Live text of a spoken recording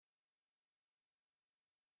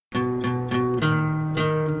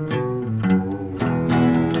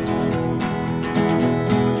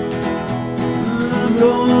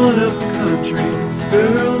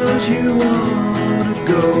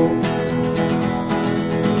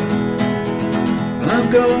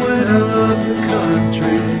going up the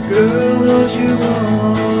country, girl, don't you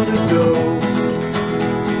wanna go?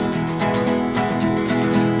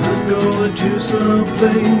 I'm going to some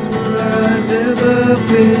place where I've never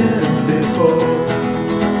been before.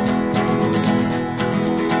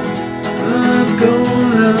 I'm going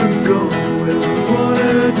where the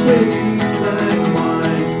water tastes like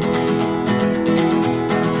wine.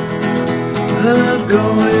 I'm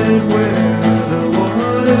going where the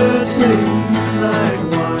water tastes like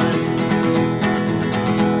wine.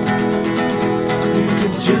 You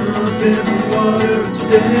can jump in the water and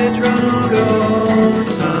stay drunk all the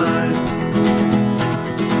time.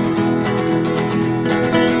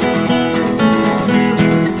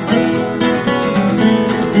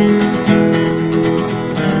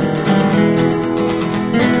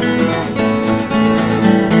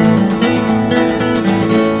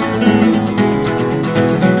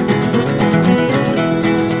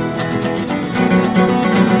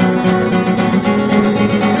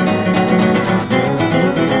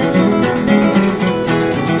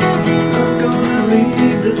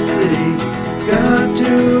 The city, got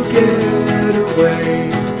to get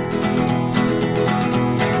away.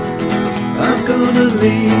 I'm gonna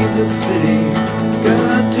leave the city,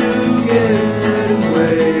 got to get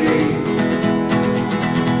away.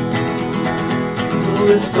 All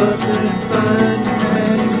this fuss and fun,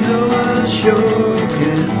 and you know I sure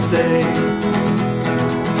can't stay.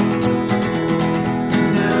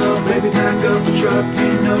 Now baby, pack up the truck,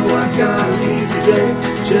 you know I gotta leave today.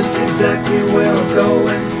 Just exactly where I'm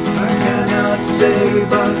going, I cannot say,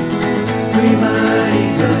 but we might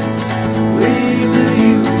even leave the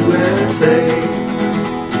USA.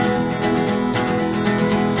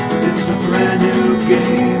 It's a brand new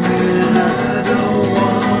game and I don't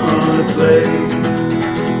wanna play.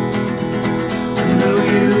 No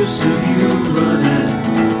use of you running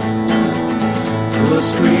or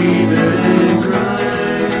screaming and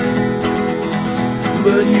crying,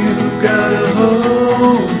 but you gotta hold